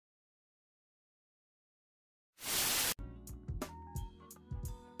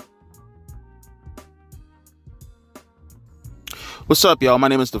What's up, y'all? My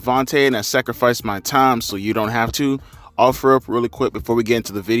name is Devontae, and I sacrificed my time so you don't have to. Offer up really quick before we get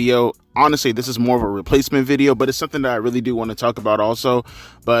into the video. Honestly, this is more of a replacement video, but it's something that I really do want to talk about also.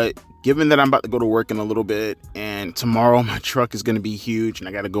 But given that I'm about to go to work in a little bit, and tomorrow my truck is going to be huge, and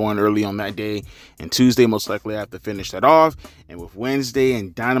I got to go in early on that day, and Tuesday most likely I have to finish that off, and with Wednesday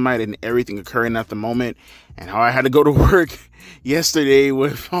and Dynamite and everything occurring at the moment, and how I had to go to work yesterday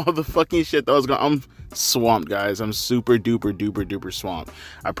with all the fucking shit that was going on, I'm swamped, guys. I'm super duper swamped.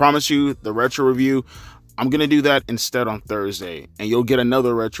 I promise you, the retro review, I'm going to do that instead on Thursday, and you'll get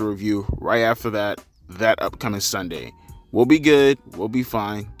another retro review right after that upcoming Sunday. We'll be good. We'll be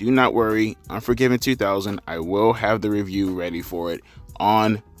fine. Do not worry. Unforgiven 2000. I will have the review ready for it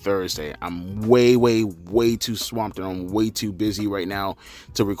on Thursday. I'm way too swamped, and I'm way too busy right now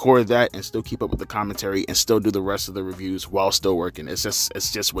to record that and still keep up with the commentary and still do the rest of the reviews while still working. It's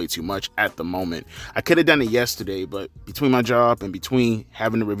just way too much at the moment. I could have done it yesterday, but between my job and between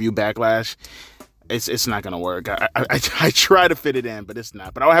having the review backlash, it's not gonna work. I try to fit it in, but it's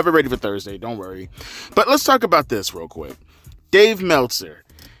not. But I'll have it ready for Thursday. Don't worry. But let's talk about this real quick. Dave Meltzer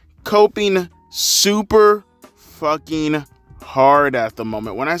coping super fucking hard at the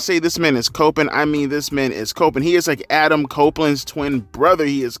moment. When I say this man is coping, I mean this man is coping. He is like Adam Copeland's twin brother.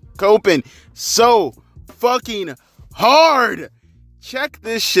 He is coping so fucking hard. Check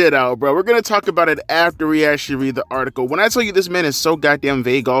this shit out, bro. We're going to talk about it after we actually read the article. When I tell you this man is so goddamn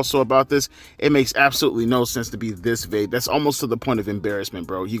vague also about this, it makes absolutely no sense to be this vague. That's almost to the point of embarrassment,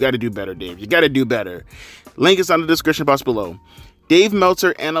 bro. You got to do better, Dave. You got to do better. Link is on the description box below. Dave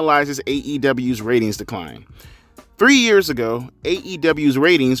Meltzer analyzes AEW's ratings decline. 3 years ago, AEW's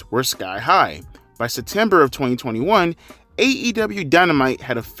ratings were sky high. By September of 2021, AEW Dynamite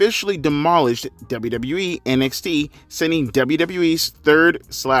had officially demolished WWE NXT, sending WWE's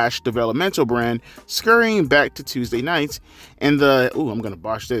third/developmental brand scurrying back to Tuesday nights, and the, I'm going to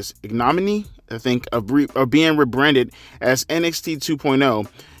botch this, ignominy, I think, of being rebranded as NXT 2.0.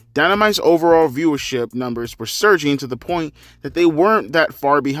 Dynamite's overall viewership numbers were surging to the point that they weren't that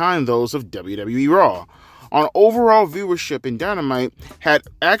far behind those of WWE Raw. On overall viewership in Dynamite had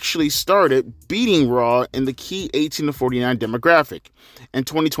actually started beating Raw in the key 18 to 49 demographic. In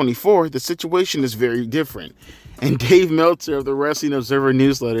 2024, the situation is very different, and Dave Meltzer of the Wrestling Observer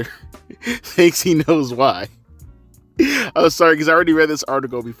newsletter thinks he knows why. Oh, sorry, because I already read this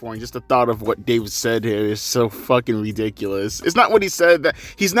article before, and just the thought of what Dave said here is so fucking ridiculous. It's not what he said. That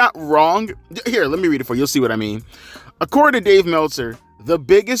he's not wrong. Here, let me read it for you. You'll see what I mean. According to Dave Meltzer, the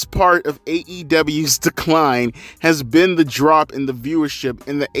biggest part of AEW's decline has been the drop in the viewership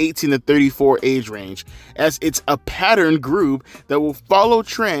in the 18 to 34 age range, as it's a pattern group that will follow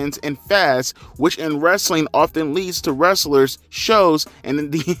trends and fads, which in wrestling often leads to wrestlers, shows,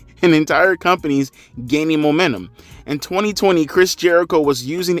 and entire companies gaining momentum. In 2020, Chris Jericho was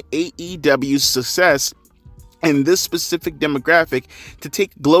using AEW's success in this specific demographic to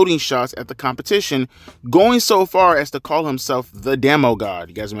take gloating shots at the competition, going so far as to call himself the Demo God.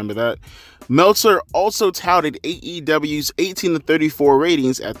 You guys remember that? Meltzer also touted AEW's 18 to 34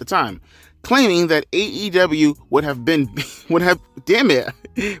 ratings at the time, claiming that AEW would have been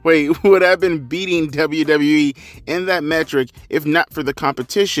beating WWE in that metric if not for the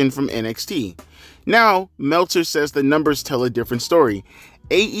competition from NXT. Now, Meltzer says the numbers tell a different story.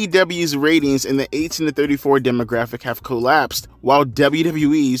 AEW's ratings in the 18 to 34 demographic have collapsed, while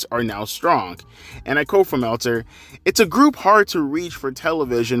WWE's are now strong. And I quote from Meltzer, "It's a group hard to reach for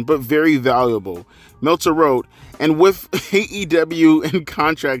television, but very valuable." Meltzer wrote, "And with AEW in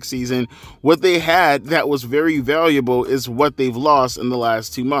contract season, what they had that was very valuable is what they've lost in the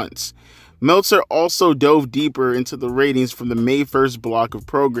last 2 months." Meltzer also dove deeper into the ratings from the May 1st block of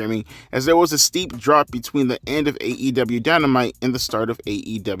programming, as there was a steep drop between the end of AEW Dynamite and the start of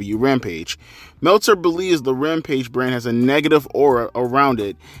AEW Rampage. Meltzer believes the Rampage brand has a negative aura around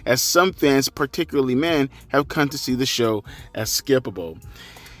it, as some fans, particularly men, have come to see the show as skippable.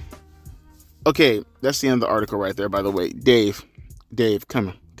 Okay, that's the end of the article right there, by the way. Dave,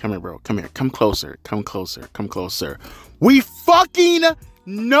 come here, bro. Come here. Come closer. We fucking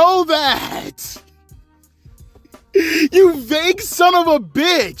know that! You vague son of a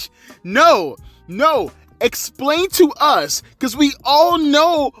bitch! No, explain to us, because we all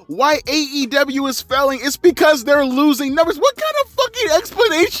know why AEW is failing. It's because they're losing numbers. What kind of fucking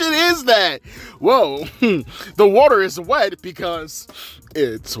explanation is that? Whoa, the water is wet because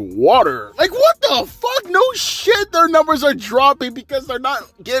it's water. Like, what the fuck? No shit, their numbers are dropping because they're not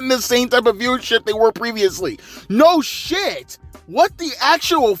getting the same type of viewership they were previously. No shit. What the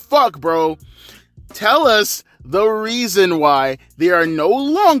actual fuck, bro? Tell us the reason why they are no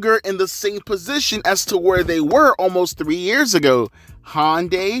longer in the same position as to where they were almost 3 years ago. Han,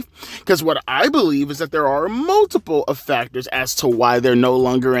 Dave? Because what I believe is that there are multiple of factors as to why they're no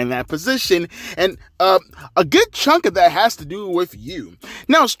longer in that position, and a good chunk of that has to do with you.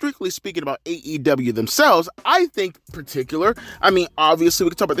 Now, strictly speaking about AEW themselves, I think obviously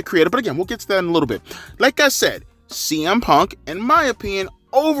we can talk about the creator, but again, we'll get to that in a little bit. Like I said, CM Punk, in my opinion,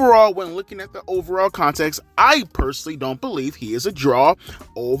 overall, when looking at the overall context, I personally don't believe he is a draw.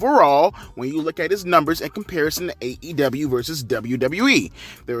 Overall, when you look at his numbers in comparison to AEW versus WWE,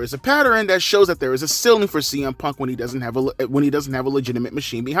 there is a pattern that shows that there is a ceiling for CM Punk when he doesn't have a legitimate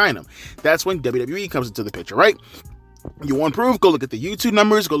machine behind him. That's when WWE comes into the picture, right? You want proof? Go look at the YouTube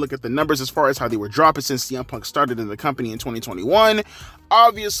numbers. Go look at the numbers as far as how they were dropping since CM Punk started in the company in 2021.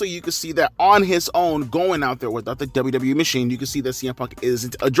 Obviously, you can see that on his own, going out there without the WWE machine, you can see that CM Punk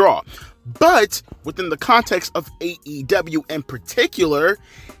isn't a draw. But within the context of AEW in particular,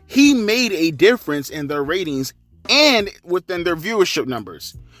 he made a difference in their ratings and within their viewership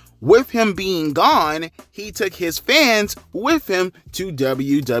numbers. With him being gone, he took his fans with him to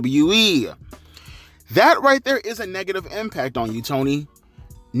WWE. That right there is a negative impact on you, Tony.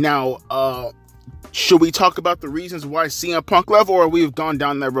 Now, should we talk about the reasons why CM Punk left, or we've gone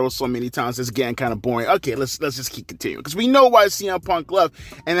down that road so many times it's getting kind of boring? Okay, let's just keep continuing, because we know why CM Punk left,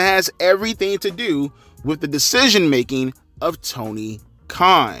 and it has everything to do with the decision making of Tony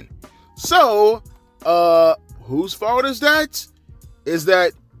Khan. So, whose fault is that? Is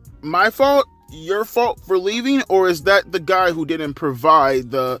that my fault, your fault for leaving, or is that the guy who didn't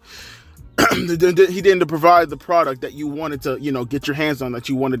provide he didn't provide the product that you wanted to, get your hands on, that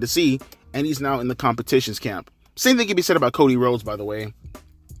you wanted to see, and he's now in the competition's camp? Same thing can be said about Cody Rhodes, by the way.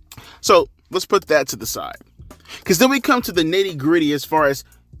 So let's put that to the side, because then we come to the nitty gritty as far as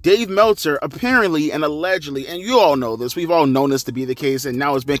Dave Meltzer apparently and allegedly, and you all know this, we've all known this to be the case, and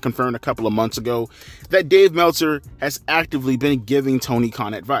now it's been confirmed a couple of months ago that Dave Meltzer has actively been giving Tony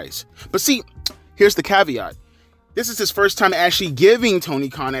Khan advice. But see, here's the caveat. This is his first time actually giving Tony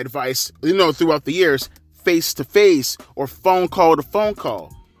Khan advice, throughout the years, face to face or phone call to phone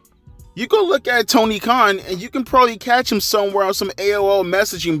call. You go look at Tony Khan and you can probably catch him somewhere on some AOL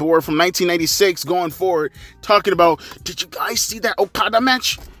messaging board from 1996 going forward, talking about, did you guys see that Okada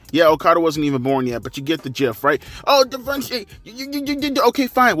match? Yeah, Okada wasn't even born yet, but you get the gif, right? Oh, okay,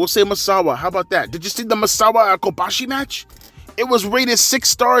 fine, we'll say Masawa. How about that? Did you see the Masawa Kobashi match? It was rated 6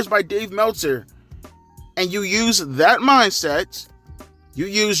 stars by Dave Meltzer. And you use that mindset, you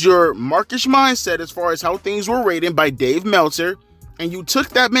use your markish mindset as far as how things were rated by Dave Meltzer, and you took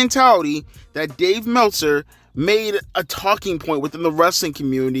that mentality that Dave Meltzer made a talking point within the wrestling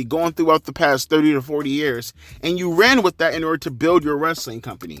community going throughout the past 30 to 40 years, and you ran with that in order to build your wrestling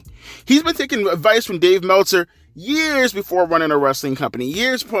company. He's been taking advice from Dave Meltzer years before running a wrestling company,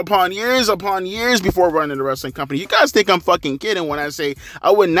 years upon years before running a wrestling company. You guys think I'm fucking kidding when I say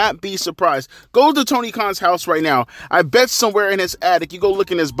I would not be surprised. Go to Tony Khan's house right now. I bet somewhere in his attic, you go look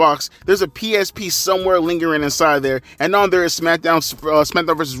in his box, there's a PSP somewhere lingering inside there, and on there is SmackDown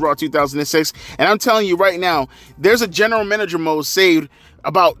vs. Raw 2006, and I'm telling you right now, there's a general manager mode saved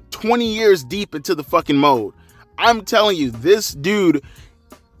about 20 years deep into the fucking mode. I'm telling you, this dude,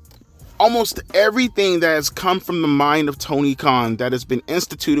 almost everything that has come from the mind of Tony Khan that has been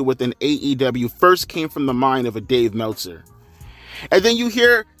instituted within AEW first came from the mind of a Dave Meltzer. And then you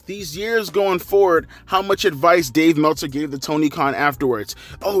hear these years going forward how much advice Dave Meltzer gave to Tony Khan afterwards.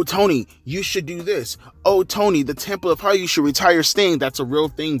 Oh, Tony, you should do this. Oh, Tony, the temple of how you should retire Sting. That's a real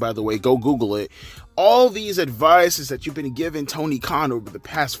thing, by the way. Go Google it. All these advices that you've been giving Tony Khan over the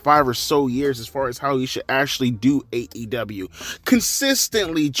past 5 or so years as far as how he should actually do AEW,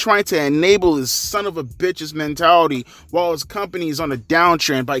 consistently trying to enable his son of a bitch's mentality while his company is on a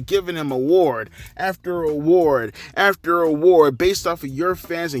downtrend by giving him award after award after award based off of your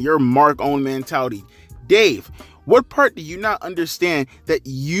fans and your mark-owned mentality. Dave, what part do you not understand that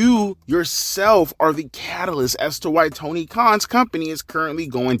you yourself are the catalyst as to why Tony Khan's company is currently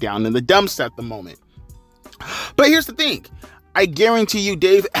going down in the dumps at the moment? But here's the thing. I guarantee you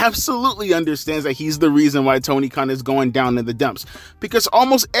Dave absolutely understands that he's the reason why Tony Khan is going down in the dumps. Because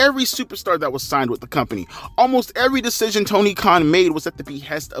almost every superstar that was signed with the company, almost every decision Tony Khan made was at the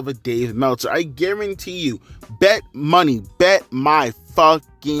behest of a Dave Meltzer. I guarantee you, bet money, bet my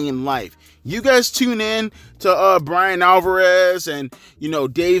fucking life. You guys tune in to Brian Alvarez and,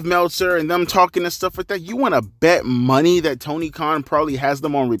 Dave Meltzer and them talking and stuff like that. You want to bet money that Tony Khan probably has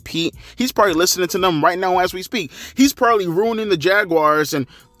them on repeat? He's probably listening to them right now as we speak. He's probably ruining the Jaguars and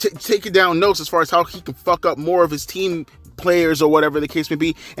taking down notes as far as how he can fuck up more of his team players or whatever the case may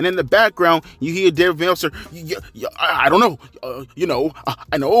be. And in the background, you hear Dave Meltzer, I don't know, I know,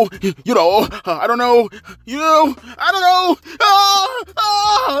 I don't know, I don't know,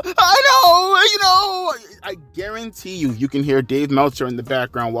 I know, I guarantee you can hear Dave Meltzer in the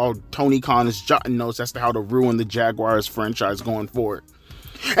background while Tony Khan is jotting notes as to how to ruin the Jaguars franchise going forward.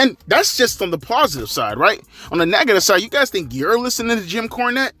 And that's just on the positive side, right? On the negative side, you guys think you're listening to Jim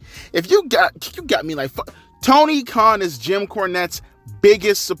Cornette? If you got me like, Tony Khan is Jim Cornette's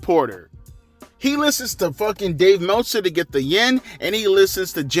biggest supporter. He listens to fucking Dave Meltzer to get the yin, and he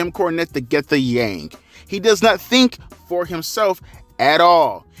listens to Jim Cornette to get the yang. He does not think for himself at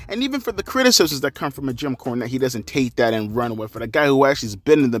all. And even for the criticisms that come from a Jim Cornette, he doesn't take that and run with it. A guy who actually has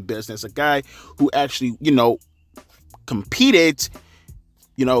been in the business, a guy who actually, competed,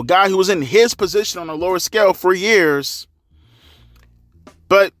 a guy who was in his position on a lower scale for years.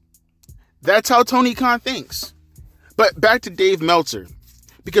 But that's how Tony Khan thinks. But back to Dave Meltzer.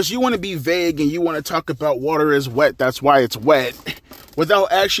 Because you want to be vague and you want to talk about water is wet, that's why it's wet,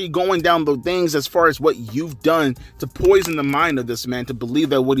 without actually going down the things as far as what you've done to poison the mind of this man to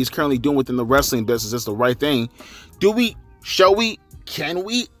believe that what he's currently doing within the wrestling business is the right thing. Can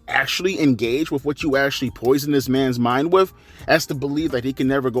we actually engage with what you actually poison this man's mind with, as to believe that he can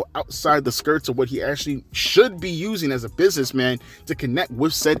never go outside the skirts of what he actually should be using as a businessman to connect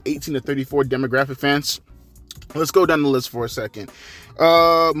with said 18 to 34 demographic fans? Let's go down the list for a second.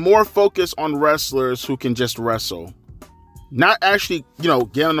 More focus on wrestlers who can just wrestle. Not actually,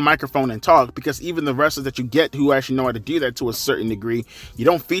 get on the microphone and talk, because even the wrestlers that you get who actually know how to do that to a certain degree, you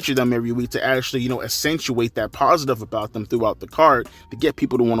don't feature them every week to actually, accentuate that positive about them throughout the card to get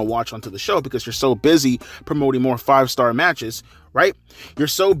people to want to watch onto the show, because you're so busy promoting more 5-star matches, right? You're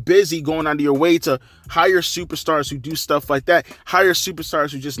so busy going out of your way to hire superstars who do stuff like that, hire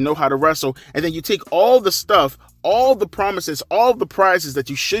superstars who just know how to wrestle, and then you take all the stuff, all the promises, all the prizes that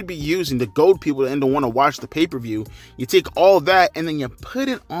you should be using to goad people and to want to watch the pay-per-view. You take all that and then you put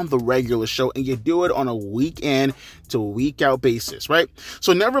it on the regular show, and you do it on a week in to week out basis, right?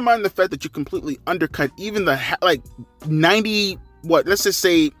 So never mind the fact that you completely undercut even the 90, let's just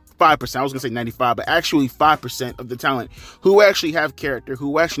say 5%. I was going to say 95, but actually 5% of the talent who actually have character,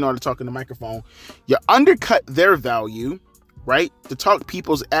 who actually know how to talk in the microphone. You undercut their value, right? To talk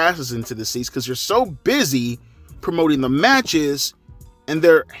people's asses into the seats because you're so busy promoting the matches, and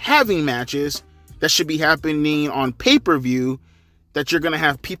they're having matches that should be happening on pay-per-view, that you're going to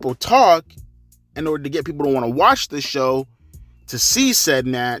have people talk in order to get people to want to watch the show to see said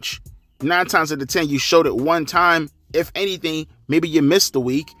match. 9 times out of 10, you showed it one time. If anything, maybe you missed a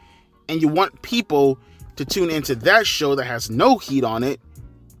week, and you want people to tune into that show that has no heat on it,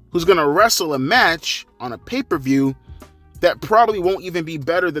 who's going to wrestle a match on a pay-per-view that probably won't even be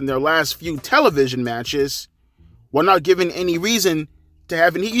better than their last few television matches, while not giving any reason to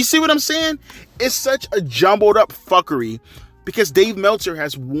have any. You see what I'm saying? It's such a jumbled up fuckery, because Dave Meltzer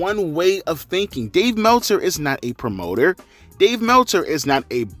has one way of thinking. Dave Meltzer is not a promoter. Dave Meltzer is not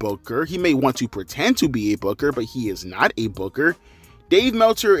a booker. He may want to pretend to be a booker, but he is not a booker. Dave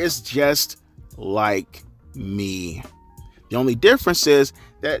Meltzer is just like me. The only difference is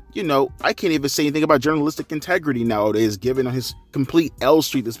that, I can't even say anything about journalistic integrity nowadays, given his complete L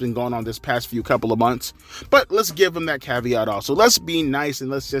Street that's been going on this past few couple of months. But let's give him that caveat also. Let's be nice and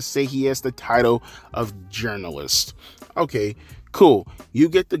let's just say he has the title of journalist. Okay, cool. You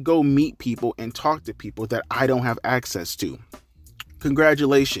get to go meet people and talk to people that I don't have access to.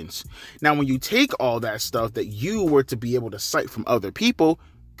 Congratulations. Now, when you take all that stuff that you were to be able to cite from other people,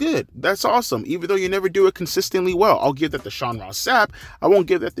 good. That's awesome. Even though you never do it consistently well. I'll give that to Sean Ross Sapp. I won't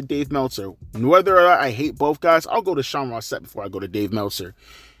give that to Dave Meltzer. Whether or not I hate both guys, I'll go to Sean Ross Sapp before I go to Dave Meltzer.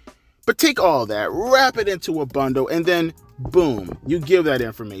 But take all that, wrap it into a bundle, and then boom, you give that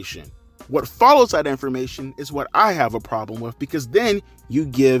information. What follows that information is what I have a problem with, because then you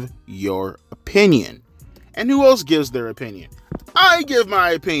give your opinion. And who else gives their opinion? I give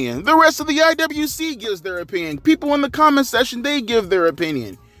my opinion. The rest of the IWC gives their opinion. People in the comment section, they give their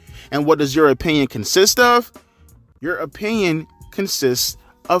opinion. And what does your opinion consist of? Your opinion consists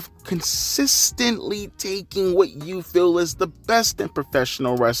of consistently taking what you feel is the best in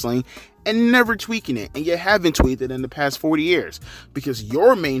professional wrestling and never tweaking it. And you haven't tweaked it in the past 40 years, because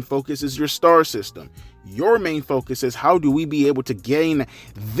your main focus is your star system. Your main focus is how do we be able to gain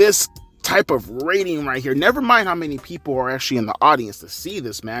this type of rating right here. Never mind how many people are actually in the audience to see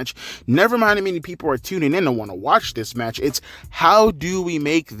this match. Never mind how many people are tuning in to want to watch this match. It's how do we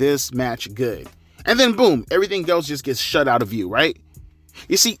make this match good? And then boom, everything else just gets shut out of view, right?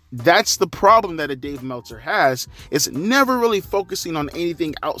 You see, that's the problem that a Dave Meltzer has. It's never really focusing on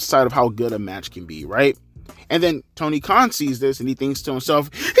anything outside of how good a match can be, right? And then Tony Khan sees this and he thinks to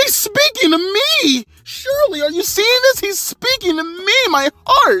himself, he's speaking to me. Surely, are you seeing this? He's speaking to me, my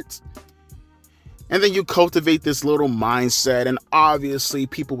heart. And then you cultivate this little mindset, and obviously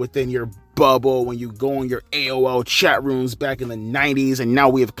people within your bubble, when you go in your AOL chat rooms back in the 90s, and now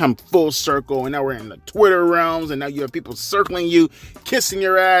we have come full circle, and now we're in the Twitter realms, and now you have people circling you, kissing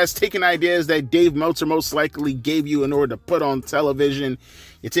your ass, taking ideas that Dave Meltzer most likely gave you in order to put on television.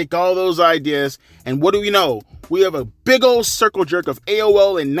 You take all those ideas, and what do we know? We have a big old circle jerk of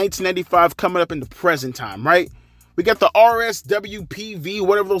AOL in 1995 coming up in the present time, right? We got the RSWPV,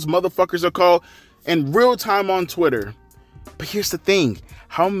 whatever those motherfuckers are called, in real time on Twitter. But here's the thing.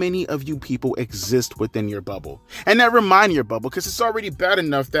 How many of you people exist within your bubble? And never mind your bubble, because it's already bad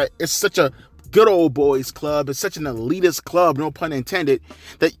enough that it's such a good old boys club. It's such an elitist club, no pun intended,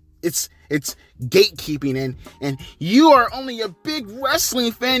 that it's gatekeeping, and you are only a big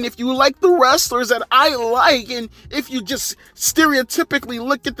wrestling fan if you like the wrestlers that I like, and if you just stereotypically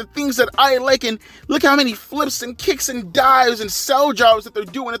look at the things that I like, and look how many flips and kicks and dives and sell jobs that they're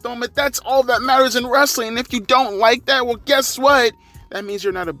doing at the moment. That's all that matters in wrestling. And if you don't like that, well, guess what? That means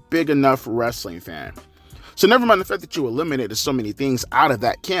you're not a big enough wrestling fan. So never mind the fact that you eliminated so many things out of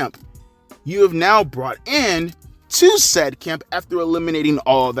that camp, you have now brought in to said camp, after eliminating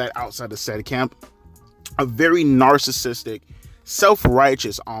all that outside of said camp, a very narcissistic,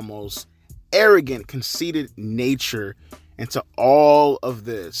 self-righteous, almost arrogant, conceited nature into all of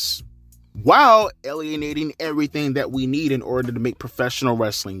this, while alienating everything that we need in order to make professional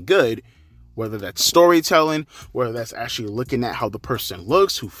wrestling good. Whether that's storytelling, whether that's actually looking at how the person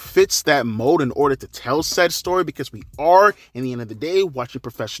looks, who fits that mold in order to tell said story, because we are, in the end of the day, watching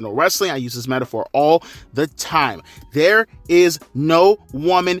professional wrestling. I use this metaphor all the time. There is no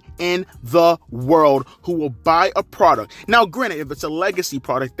woman in the world who will buy a product. Now, granted, if it's a legacy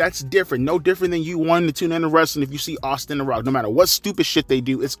product, that's different. No different than you wanting to tune into wrestling if you see Austin and Rock. No matter what stupid shit they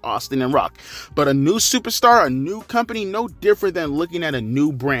do, it's Austin and Rock. But a new superstar, a new company, no different than looking at a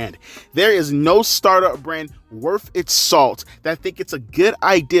new brand. There is no startup brand worth its salt that think it's a good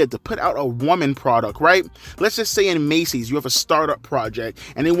idea to put out a woman product, right? Let's just say in Macy's you have a startup project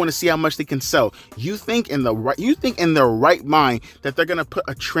and they want to see how much they can sell. You think in their right mind that they're gonna put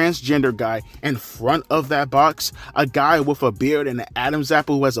a transgender guy in front of that box, a guy with a beard and an Adam's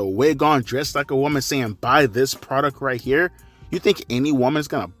apple who has a wig on, dressed like a woman, saying buy this product right here? You think any woman's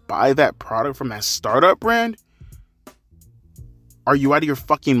gonna buy that product from that startup brand? Are you out of your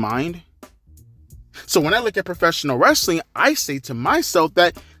fucking mind? So when I look at professional wrestling, I say to myself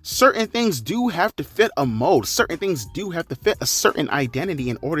that certain things do have to fit a mold. Certain things do have to fit a certain identity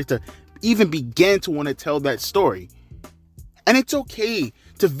in order to even begin to want to tell that story. And it's okay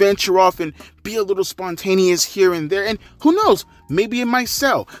to venture off and be a little spontaneous here and there. And who knows, maybe it might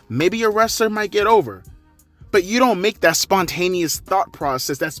sell. Maybe a wrestler might get over. But you don't make that spontaneous thought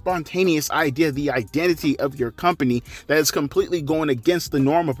process, that spontaneous idea, the identity of your company that is completely going against the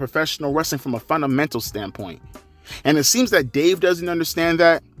norm of professional wrestling from a fundamental standpoint. And it seems that Dave doesn't understand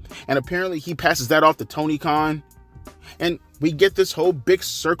that. And apparently he passes that off to Tony Khan. And we get this whole big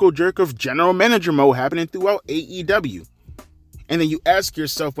circle jerk of general manager mode happening throughout AEW. And then you ask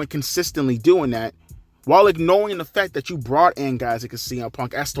yourself, when consistently doing that, while ignoring the fact that you brought in guys like CM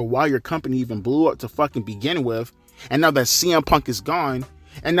Punk, as to why your company even blew up to fucking begin with, and now that CM Punk is gone,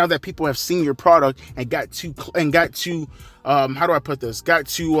 and now that people have seen your product and got too used to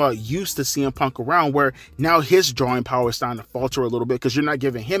CM Punk around, where now his drawing power is starting to falter a little bit because you're not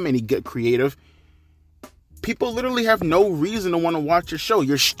giving him any good creative. People literally have no reason to want to watch your show.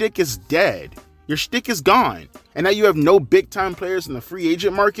 Your shtick is dead. Your shtick is gone. And now you have no big time players in the free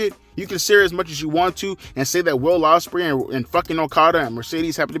agent market. You can say as much as you want to and say that Will Ospreay and fucking Okada and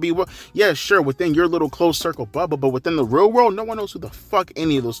Mercedes happen to be, well, yeah, sure, within your little closed circle bubble, but within the real world, no one knows who the fuck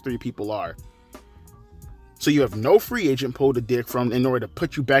any of those three people are. So you have no free agent pull to dick from in order to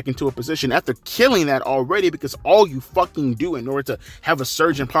put you back into a position after killing that already, because all you fucking do in order to have a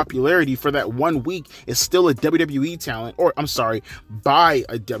surge in popularity for that 1 week is still a WWE talent, or I'm sorry, buy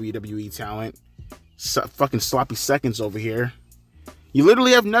a WWE talent. Fucking sloppy seconds over here. You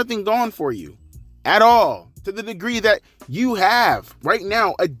literally have nothing going for you at all, to the degree that you have right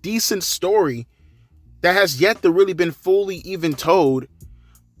now a decent story that has yet to really been fully even told.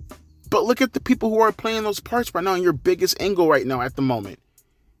 But look at the people who are playing those parts right now in your biggest angle right now at the moment.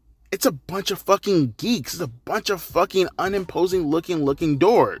 It's a bunch of fucking geeks. It's a bunch of fucking unimposing looking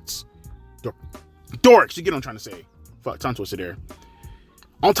dorks. Dorks, you get what I'm trying to say. Fuck, tongue twister there.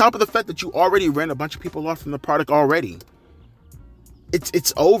 On top of the fact that you already ran a bunch of people off from the product already.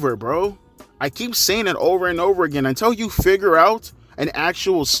 It's over, bro. I keep saying it over and over again. Until you figure out an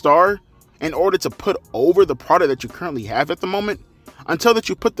actual star in order to put over the product that you currently have at the moment, until that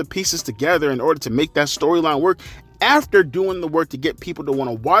you put the pieces together in order to make that storyline work, after doing the work to get people to want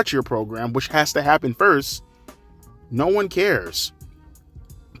to watch your program, which has to happen first, no one cares.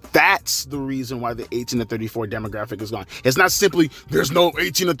 That's the reason why the 18 to 34 demographic is gone. It's not simply, there's no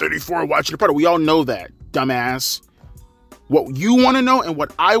 18 to 34 watching the product. We all know that, dumbass. What you want to know and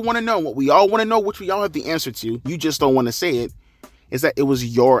what I want to know, what we all want to know, which we all have the answer to, you just don't want to say it, is that it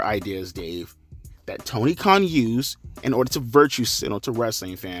was your ideas, Dave, that Tony Khan used in order to virtue signal to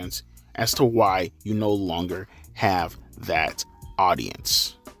wrestling fans as to why you no longer have that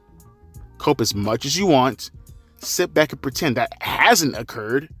audience. Cope as much as you want. Sit back and pretend that hasn't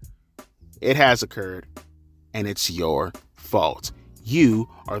occurred. It has occurred, and it's your fault. You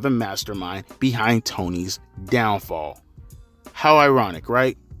are the mastermind behind Tony's downfall. How ironic,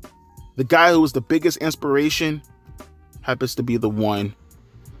 right? The guy who was the biggest inspiration happens to be the one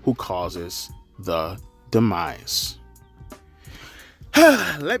who causes the demise.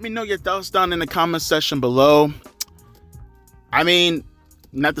 Let me know your thoughts down in the comment section below. I mean,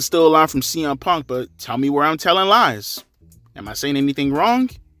 not to steal a line from CM Punk, but tell me where I'm telling lies. Am I saying anything wrong?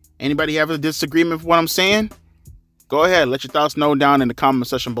 Anybody have a disagreement with what I'm saying? Go ahead, let your thoughts know down in the comment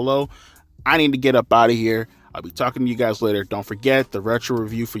section below. I need to get up out of here. I'll be talking to you guys later. Don't forget the retro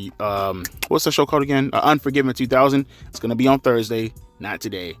review for what's the show called again? Unforgiven 2000. It's gonna be on Thursday, not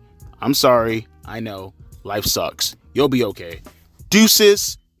today. I'm sorry. I know life sucks. You'll be okay.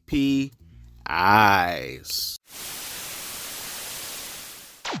 Deuces, P. Eyes.